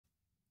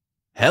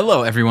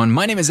Hello everyone,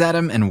 my name is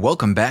Adam and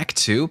welcome back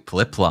to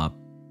pliplop.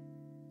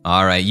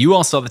 Alright, you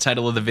all saw the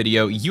title of the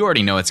video, you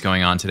already know what's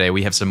going on today.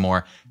 We have some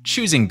more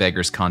Choosing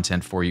Beggars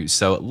content for you,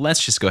 so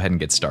let's just go ahead and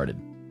get started.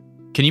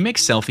 Can you make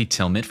selfie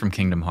Tilmit from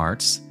Kingdom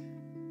Hearts?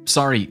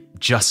 Sorry,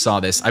 just saw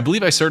this. I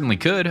believe I certainly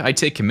could. I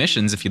take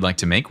commissions if you'd like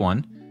to make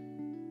one.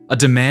 A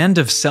demand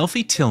of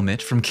selfie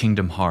Tilmit from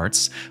Kingdom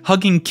Hearts,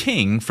 hugging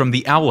King from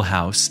the Owl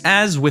House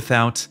as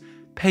without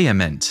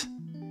payment.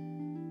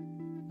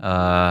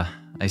 I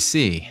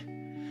see.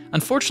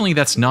 Unfortunately,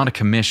 that's not a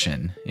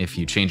commission. If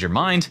you change your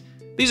mind,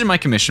 these are my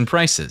commission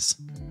prices.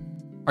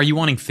 Are you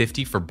wanting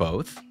 50 for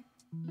both?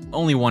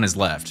 Only one is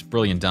left,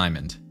 Brilliant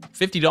Diamond.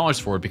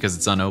 $50 for it because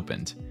it's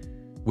unopened.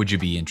 Would you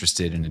be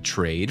interested in a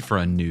trade for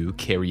a new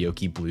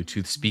karaoke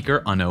Bluetooth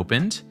speaker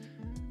unopened?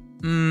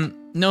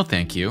 No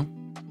thank you.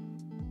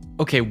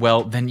 Okay,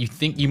 well, then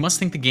you must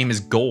think the game is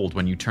gold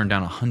when you turn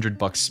down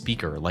 $100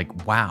 speaker,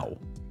 like wow.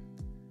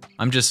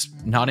 I'm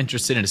just not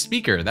interested in a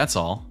speaker, that's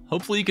all.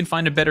 Hopefully you can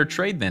find a better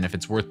trade then if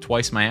it's worth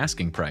twice my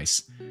asking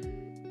price.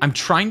 I'm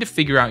trying to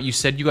figure out, you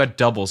said you got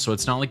double, so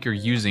it's not like you're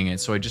using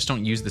it, so I just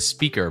don't use the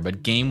speaker,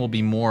 but game will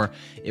be more,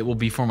 it will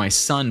be for my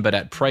son, but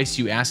at price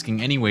you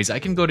asking anyways, I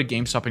can go to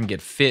GameStop and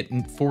get fit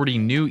and 40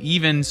 new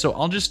even, so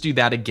I'll just do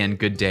that again,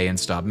 good day, and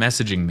stop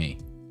messaging me.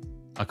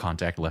 A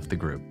contact left the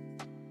group.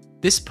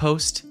 This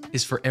post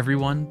is for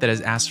everyone that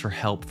has asked for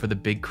help for the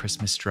big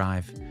Christmas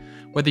drive.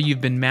 Whether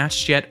you've been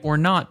matched yet or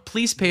not,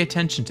 please pay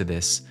attention to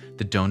this.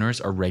 The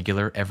donors are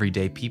regular,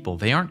 everyday people.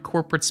 They aren't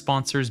corporate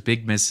sponsors,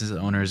 big business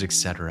owners,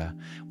 etc.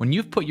 When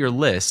you've put your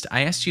list,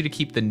 I asked you to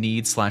keep the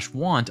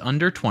need/want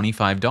under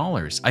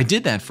 $25. I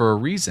did that for a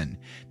reason.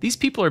 These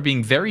people are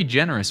being very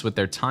generous with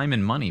their time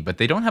and money, but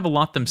they don't have a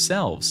lot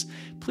themselves.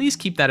 Please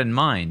keep that in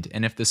mind,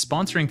 and if the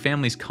sponsoring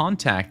families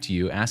contact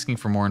you asking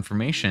for more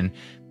information,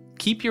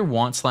 keep your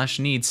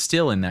want/needs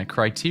still in that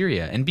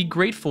criteria, and be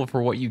grateful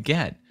for what you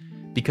get.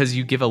 Because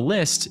you give a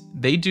list,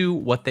 they do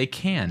what they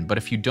can, but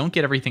if you don't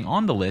get everything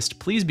on the list,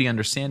 please be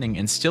understanding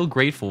and still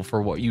grateful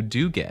for what you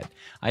do get.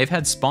 I have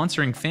had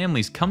sponsoring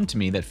families come to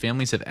me that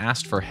families have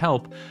asked for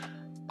help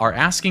are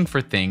asking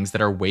for things that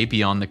are way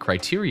beyond the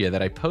criteria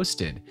that I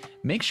posted.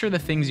 Make sure the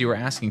things you are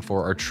asking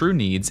for are true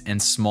needs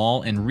and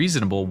small and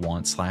reasonable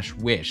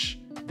want/wish.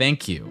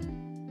 Thank you.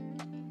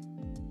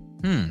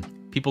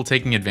 People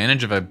taking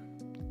advantage of a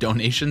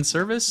donation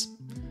service?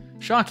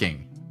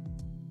 Shocking.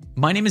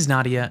 My name is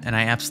Nadia, and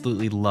I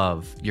absolutely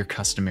love your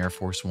custom Air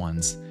Force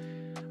Ones.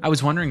 I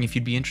was wondering if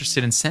you'd be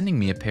interested in sending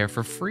me a pair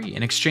for free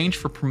in exchange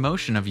for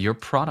promotion of your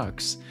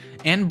products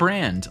and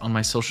brand on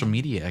my social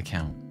media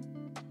account.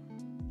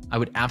 I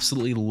would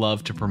absolutely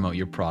love to promote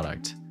your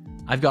product.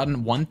 I've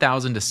gotten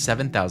 1,000 to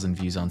 7,000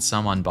 views on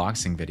some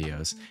unboxing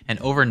videos, and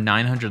over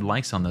 900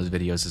 likes on those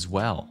videos as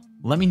well.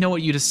 Let me know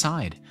what you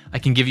decide. I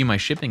can give you my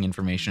shipping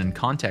information and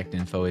contact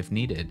info if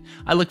needed.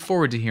 I look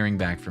forward to hearing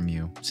back from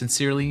you.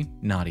 Sincerely,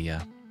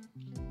 Nadia.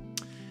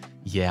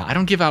 Yeah, I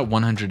don't give out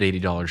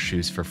 $180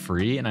 shoes for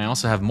free, and I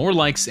also have more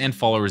likes and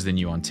followers than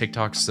you on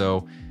TikTok,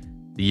 so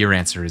your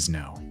answer is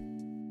no.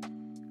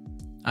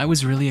 I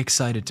was really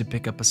excited to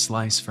pick up a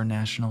slice for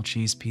National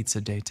Cheese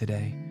Pizza Day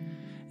today,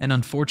 and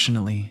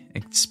unfortunately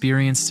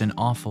experienced an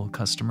awful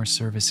customer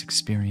service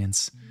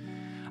experience.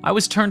 I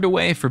was turned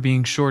away for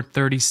being short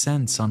 30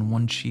 cents on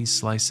one cheese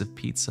slice of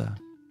pizza.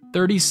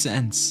 30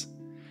 cents.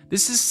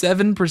 This is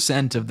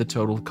 7% of the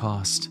total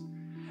cost.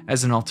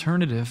 As an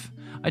alternative,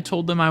 I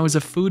told them I was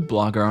a food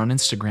blogger on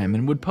Instagram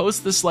and would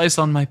post the slice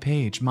on my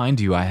page.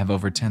 Mind you, I have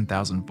over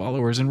 10,000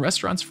 followers, and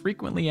restaurants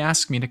frequently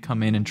ask me to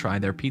come in and try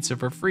their pizza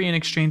for free in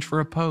exchange for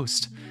a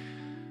post.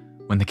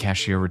 When the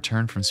cashier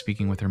returned from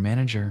speaking with her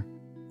manager,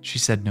 she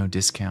said no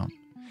discount.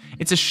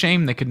 It's a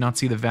shame they could not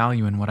see the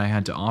value in what I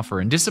had to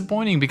offer, and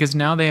disappointing because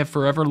now they have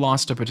forever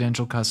lost a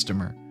potential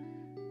customer.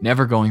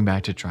 Never going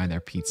back to try their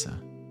pizza.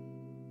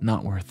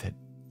 Not worth it.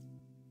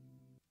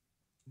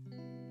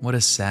 What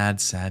a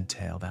sad, sad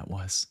tale that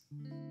was.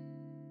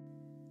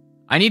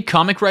 I need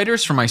comic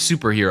writers for my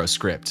superhero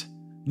script.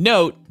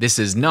 Note, this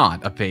is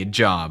not a paid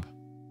job.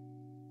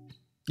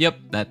 Yep,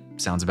 that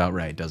sounds about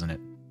right, doesn't it?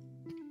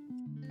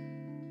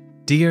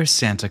 Dear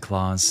Santa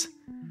Claus,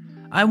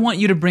 I want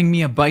you to bring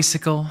me a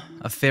bicycle,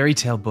 a fairy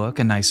tale book,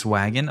 a nice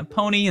wagon, a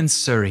pony, and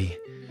Surrey.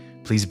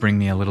 Please bring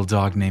me a little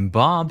dog named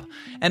Bob,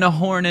 and a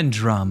horn and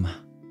drum.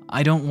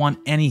 I don't want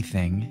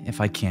anything if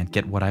I can't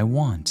get what I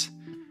want.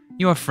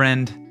 Your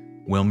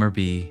friend, Wilmer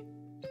B.,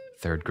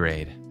 3rd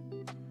grade.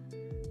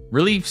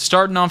 Really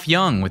starting off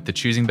young with the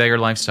Choosing Beggar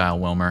lifestyle,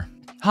 Wilmer.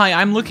 Hi,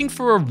 I'm looking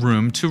for a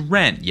room to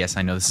rent. Yes,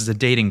 I know this is a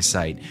dating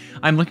site.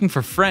 I'm looking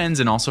for friends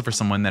and also for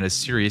someone that is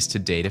serious to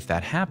date if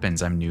that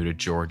happens. I'm new to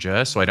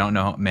Georgia, so I don't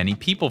know many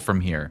people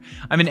from here.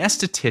 I'm an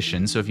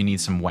esthetician, so if you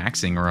need some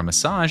waxing or a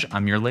massage,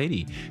 I'm your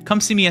lady.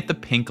 Come see me at the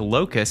Pink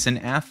Locus in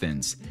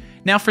Athens.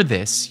 Now for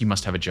this, you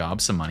must have a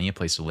job, some money, a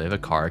place to live, a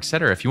car,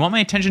 etc. If you want my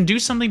attention, do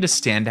something to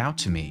stand out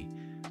to me.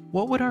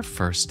 What would our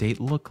first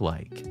date look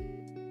like?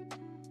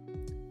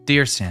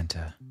 Dear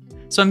Santa,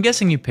 So I'm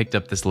guessing you picked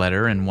up this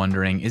letter and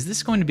wondering, is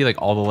this going to be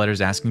like all the letters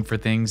asking for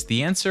things?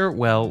 The answer,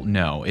 well,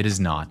 no, it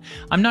is not.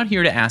 I'm not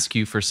here to ask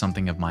you for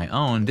something of my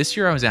own. This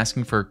year I was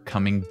asking for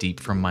coming deep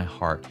from my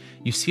heart.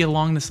 You see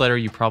along this letter,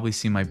 you probably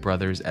see my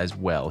brother's as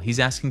well. He's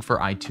asking for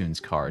iTunes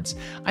cards.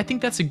 I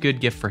think that's a good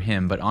gift for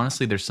him, but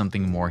honestly, there's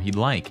something more he'd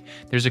like.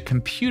 There's a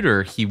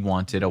computer he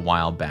wanted a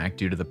while back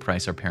due to the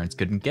price our parents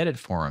couldn't get it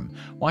for him.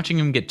 Watching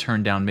him get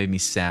turned down made me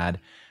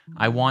sad.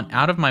 I want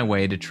out of my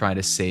way to try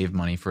to save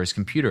money for his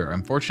computer.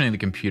 Unfortunately, the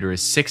computer is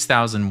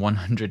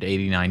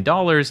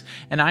 $6,189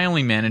 and I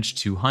only managed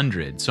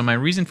 $200. So my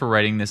reason for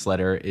writing this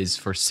letter is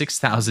for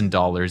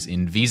 $6,000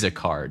 in Visa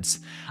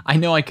cards. I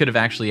know I could have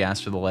actually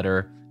asked for the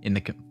letter in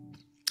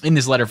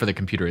this letter for the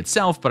computer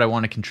itself, but I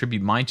want to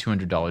contribute my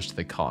 $200 to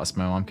the cost.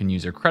 My mom can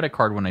use her credit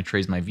card when I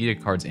trade my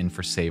Visa cards in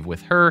for save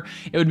with her.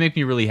 It would make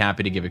me really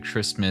happy to give a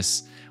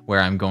Christmas where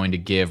I'm going to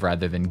give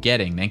rather than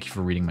getting. Thank you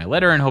for reading my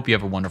letter and hope you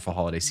have a wonderful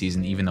holiday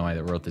season, even though I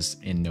wrote this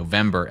in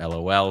November,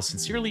 LOL.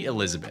 Sincerely,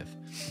 Elizabeth.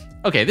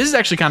 Okay, this is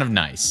actually kind of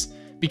nice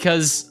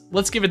because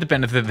let's give it the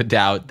benefit of the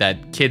doubt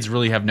that kids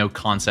really have no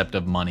concept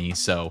of money,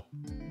 so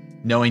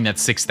knowing that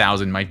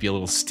 $6,000 might be a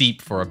little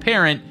steep for a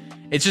parent,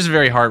 it's just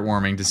very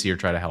heartwarming to see her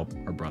try to help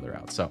her brother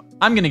out. So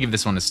I'm going to give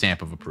this one a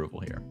stamp of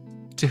approval here.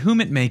 To whom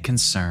it may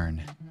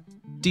concern,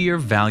 dear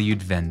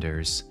valued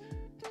vendors,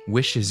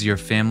 wishes your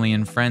family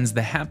and friends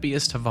the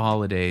happiest of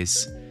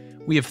holidays.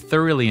 We have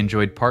thoroughly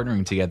enjoyed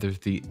partnering together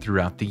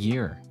throughout the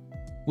year.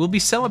 We'll be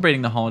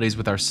celebrating the holidays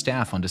with our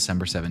staff on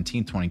December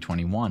 17,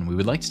 2021. We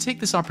would like to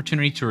take this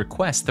opportunity to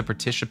request the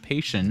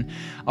participation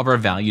of our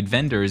valued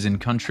vendors in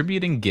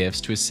contributing gifts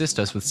to assist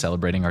us with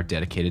celebrating our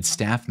dedicated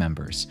staff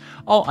members.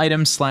 All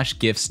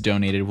items/gifts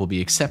donated will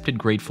be accepted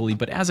gratefully,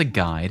 but as a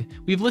guide,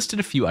 we've listed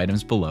a few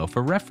items below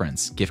for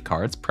reference. Gift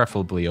cards,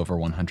 preferably over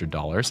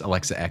 $100,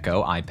 Alexa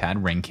Echo,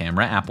 iPad, Ring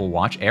camera, Apple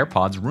Watch,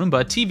 AirPods,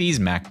 Roomba, TVs,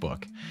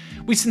 MacBook.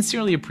 We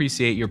sincerely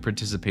appreciate your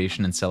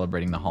participation in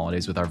celebrating the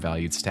holidays with our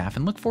valued staff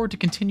and look forward to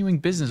continuing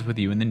business with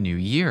you in the new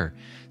year.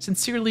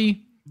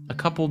 Sincerely, a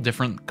couple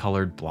different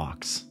colored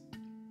blocks.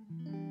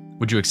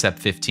 Would you accept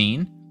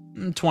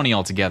 15? 20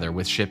 altogether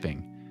with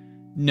shipping.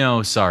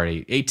 No,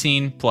 sorry,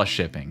 18 plus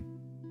shipping.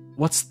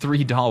 What's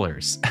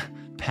 $3?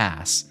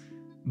 Pass.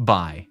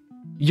 Bye.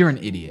 You're an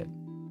idiot.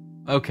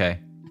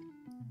 Okay.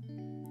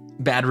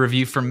 Bad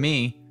review from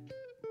me.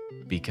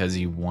 Because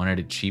you wanted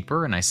it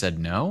cheaper and I said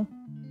no?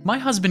 My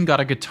husband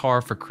got a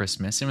guitar for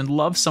Christmas and would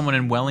love someone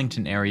in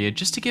Wellington area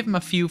just to give him a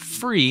few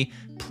free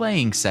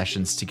playing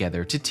sessions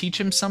together to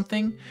teach him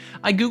something.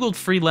 I googled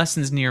free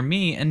lessons near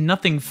me and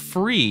nothing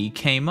free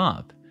came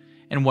up.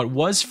 And what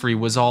was free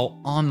was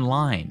all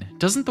online.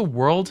 Doesn't the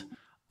world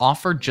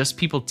offer just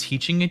people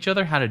teaching each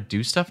other how to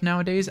do stuff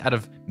nowadays out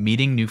of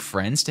meeting new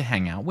friends to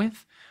hang out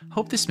with?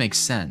 Hope this makes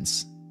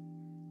sense.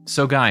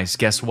 So guys,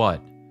 guess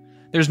what?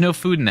 There's no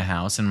food in the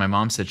house and my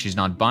mom said she's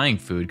not buying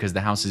food because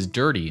the house is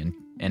dirty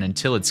and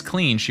until it's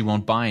clean, she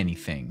won't buy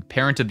anything.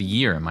 Parent of the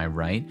year, am I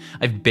right?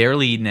 I've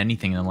barely eaten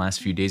anything in the last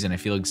few days and I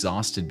feel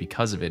exhausted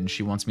because of it, and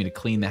she wants me to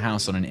clean the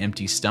house on an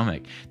empty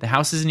stomach. The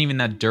house isn't even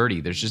that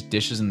dirty. There's just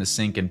dishes in the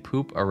sink and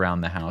poop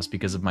around the house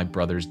because of my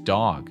brother's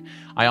dog.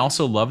 I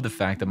also love the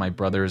fact that my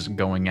brother's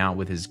going out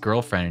with his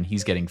girlfriend and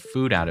he's getting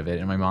food out of it,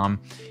 and my mom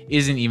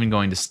isn't even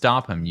going to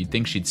stop him. You'd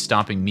think she'd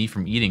stopping me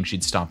from eating,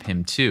 she'd stop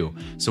him too.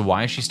 So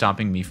why is she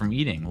stopping me from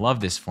eating?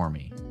 Love this for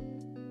me.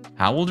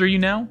 How old are you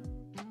now?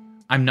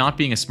 I'm not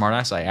being a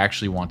smartass, I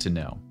actually want to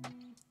know.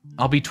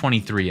 I'll be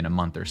 23 in a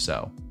month or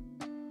so.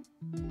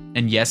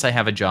 And yes, I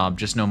have a job,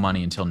 just no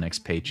money until next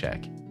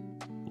paycheck.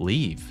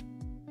 Leave.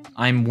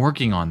 I'm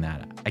working on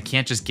that. I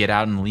can't just get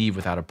out and leave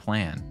without a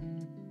plan.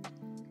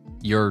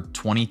 You're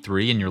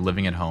 23 and you're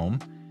living at home.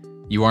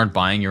 You aren't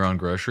buying your own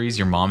groceries.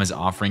 Your mom is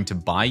offering to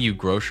buy you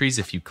groceries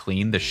if you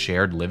clean the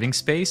shared living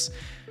space.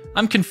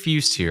 I'm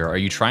confused here. Are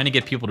you trying to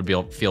get people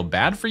to feel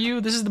bad for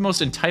you? This is the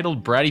most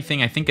entitled, bratty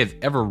thing I think I've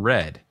ever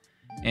read.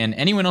 And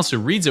anyone else who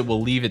reads it will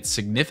leave it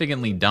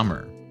significantly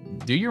dumber.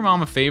 Do your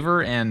mom a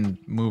favor and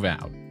move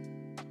out.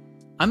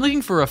 I'm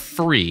looking for a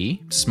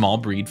free, small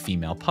breed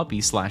female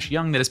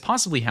puppy/young that is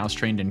possibly house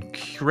trained and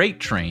crate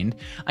trained.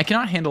 I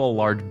cannot handle a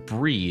large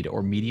breed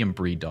or medium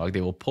breed dog. They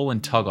will pull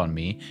and tug on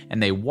me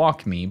and they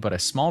walk me, but a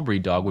small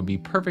breed dog would be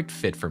perfect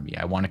fit for me.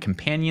 I want a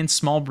companion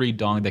small breed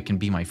dog that can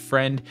be my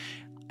friend,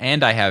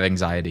 and I have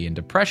anxiety and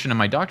depression, and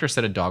my doctor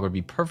said a dog would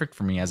be perfect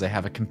for me as I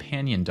have a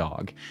companion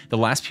dog. The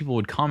last people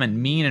would comment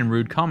mean and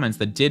rude comments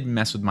that did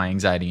mess with my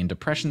anxiety and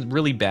depression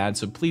really bad,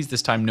 so please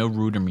this time no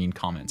rude or mean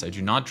comments. I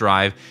do not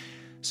drive,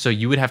 so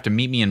you would have to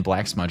meet me in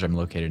Black Smudge. I'm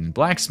located in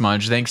Black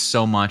Smudge. Thanks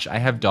so much. I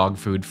have dog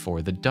food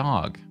for the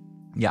dog.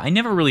 Yeah, I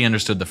never really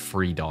understood the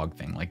free dog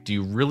thing. Like, do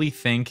you really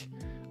think,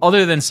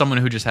 other than someone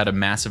who just had a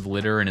massive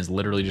litter and is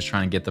literally just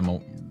trying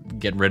to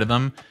get rid of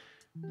them,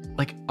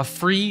 like a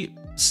free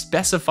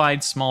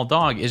specified small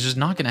dog is just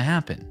not going to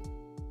happen.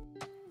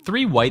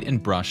 3 white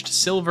and brushed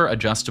silver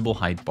adjustable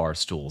height bar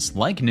stools.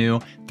 Like new,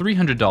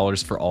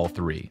 $300 for all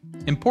 3.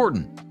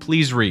 Important,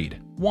 please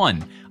read.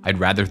 1. I'd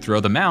rather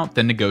throw them out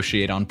than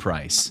negotiate on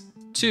price.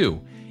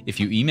 2. If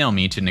you email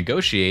me to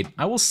negotiate,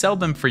 I will sell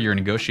them for your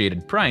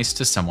negotiated price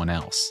to someone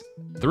else.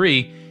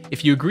 3.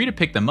 If you agree to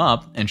pick them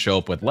up and show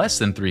up with less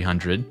than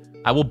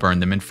 300, I will burn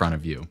them in front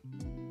of you.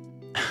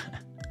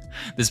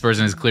 This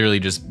person is clearly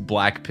just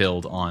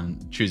black-pilled on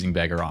choosing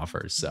beggar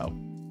offers, so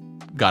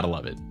gotta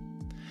love it.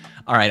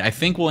 All right, I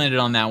think we'll end it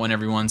on that one,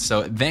 everyone.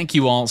 So thank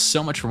you all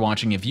so much for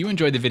watching. If you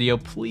enjoyed the video,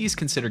 please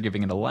consider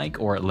giving it a like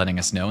or letting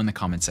us know in the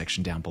comment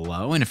section down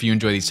below. And if you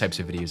enjoy these types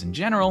of videos in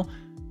general,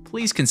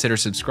 please consider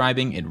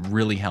subscribing. It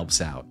really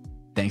helps out.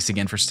 Thanks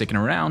again for sticking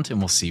around, and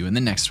we'll see you in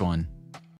the next one.